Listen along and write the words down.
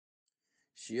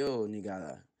Shio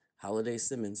Nigara, Holiday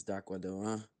Simmons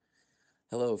Darkwadoa.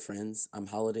 Hello, friends. I'm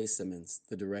Holiday Simmons,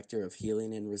 the Director of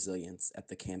Healing and Resilience at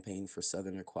the Campaign for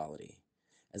Southern Equality.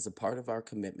 As a part of our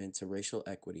commitment to racial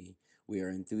equity, we are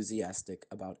enthusiastic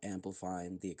about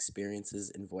amplifying the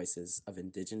experiences and voices of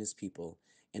Indigenous people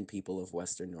and people of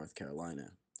Western North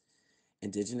Carolina.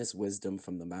 Indigenous Wisdom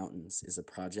from the Mountains is a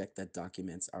project that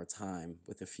documents our time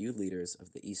with a few leaders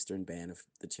of the Eastern Band of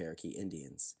the Cherokee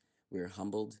Indians. We are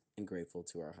humbled and grateful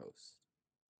to our host.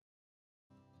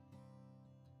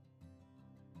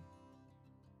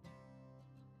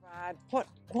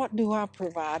 What do I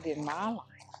provide in my life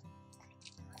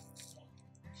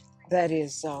that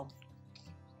is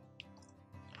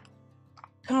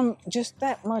come just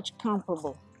that much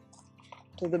comparable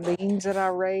to the beans that I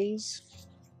raise,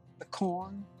 the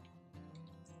corn?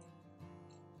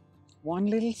 One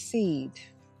little seed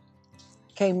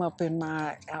came up in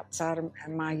my outside of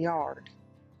in my yard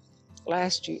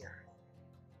last year,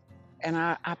 and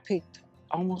I picked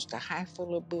almost a half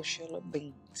full of bushel of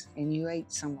beans, and you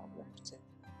ate some of them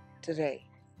today.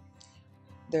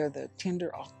 They're the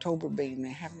tender October bean. They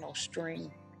have no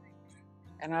string,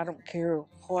 and I don't care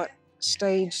what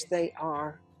stage they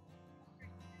are,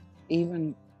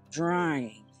 even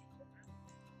drying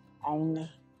on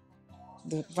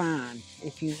the vine.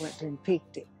 If you went and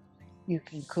picked it, you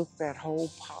can cook that whole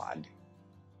pod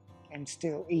and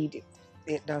still eat it.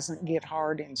 It doesn't get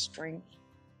hard and stringy.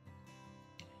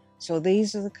 So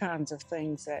these are the kinds of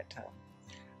things that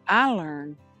I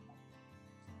learn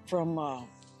from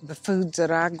the foods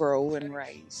that I grow and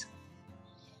raise.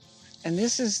 And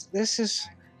this is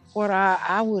what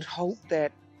I would hope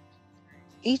that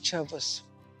each of us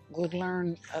would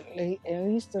learn at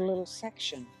least a little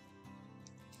section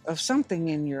of something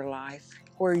in your life,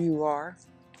 where you are,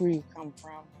 where you come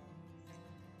from.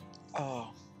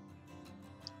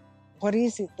 What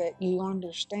is it that you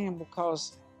understand?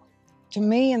 Because to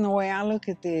me, in the way I look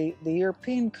at the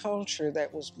European culture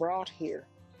that was brought here,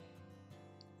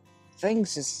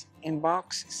 things is in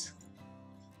boxes,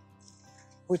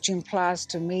 which implies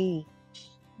to me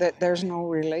that there's no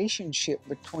relationship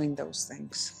between those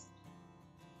things.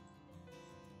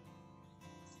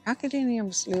 How could any of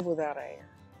us live without air,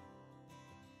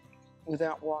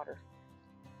 without water,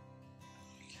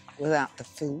 without the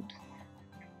food?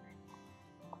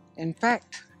 In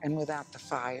fact, and without the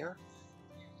fire.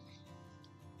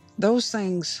 Those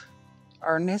things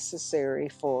are necessary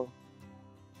for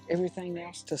everything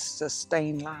else to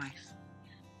sustain life.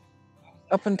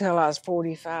 Up until I was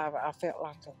 45, I felt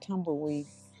like a tumbleweed.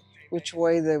 Which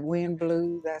way the wind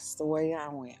blew, that's the way I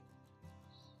went.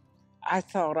 I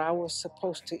thought I was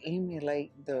supposed to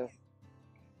emulate the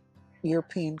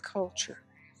European culture,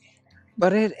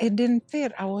 but it didn't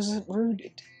fit. I wasn't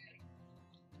rooted.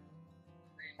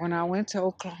 When I went to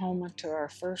Oklahoma to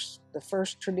the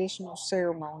first traditional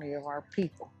ceremony of our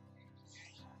people,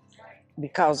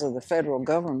 because of the federal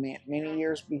government many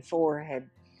years before had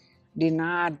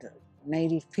denied the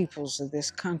native peoples of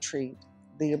this country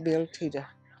the ability to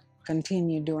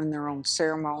continue doing their own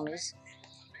ceremonies,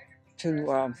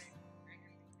 to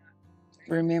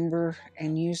remember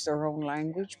and use their own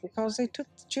language, because they took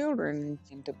the children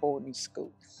into boarding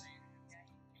school.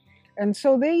 And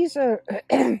so these are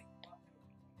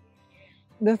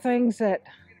the things that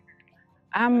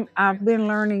I've been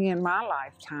learning in my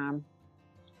lifetime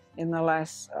in the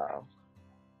last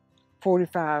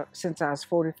 45, since I was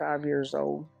 45 years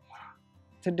old,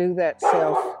 to do that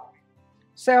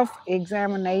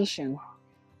self-examination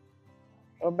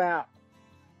about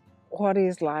what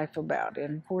is life about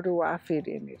and where do I fit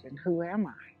in it and who am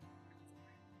I?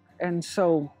 And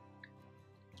so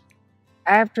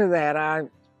after that,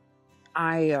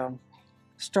 I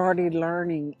started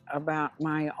learning about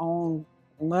my own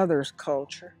mother's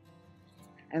culture.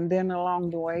 And then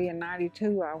along the way in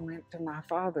 92, I went to my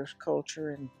father's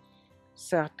culture in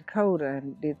South Dakota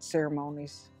and did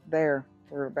ceremonies there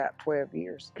for about 12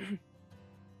 years.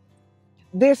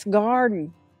 This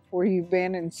garden where you've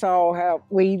been and saw how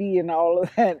weedy and all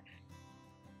of that,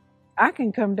 I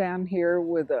can come down here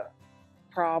with a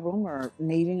problem or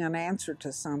needing an answer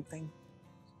to something,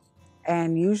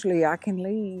 and usually I can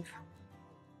leave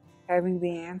having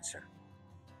the answer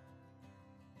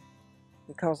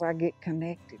because I get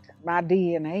connected. My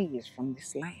DNA is from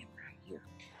this land right here.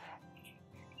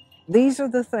 These are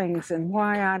the things, and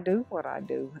why I do what I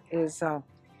do is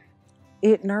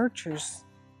it nurtures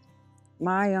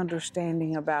my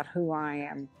understanding about who I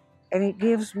am, and it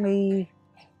gives me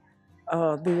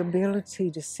the ability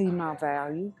to see my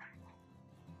value,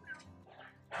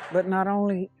 but not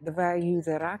only the value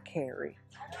that I carry,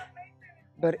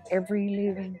 but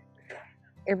everything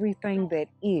that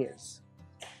is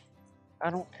I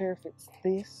don't care if it's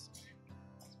this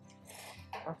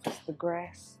or if it's the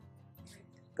grass.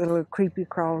 The little creepy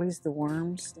crawlies, the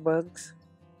worms, the bugs,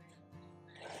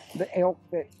 the elk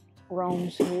that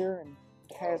roams here and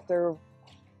has their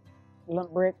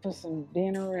breakfast and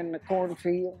dinner in the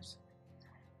cornfields.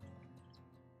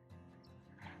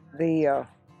 The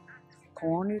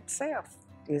corn itself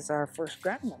is our first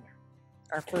grandmother,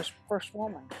 our first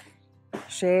woman,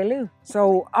 Shelu.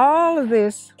 So all of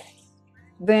this,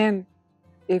 then,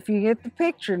 if you get the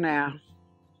picture now,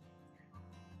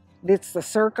 it's the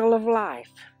circle of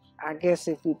life. I guess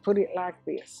if you put it like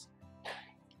this,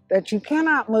 that you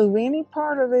cannot move any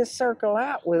part of this circle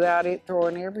out without it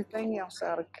throwing everything else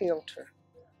out of kilter.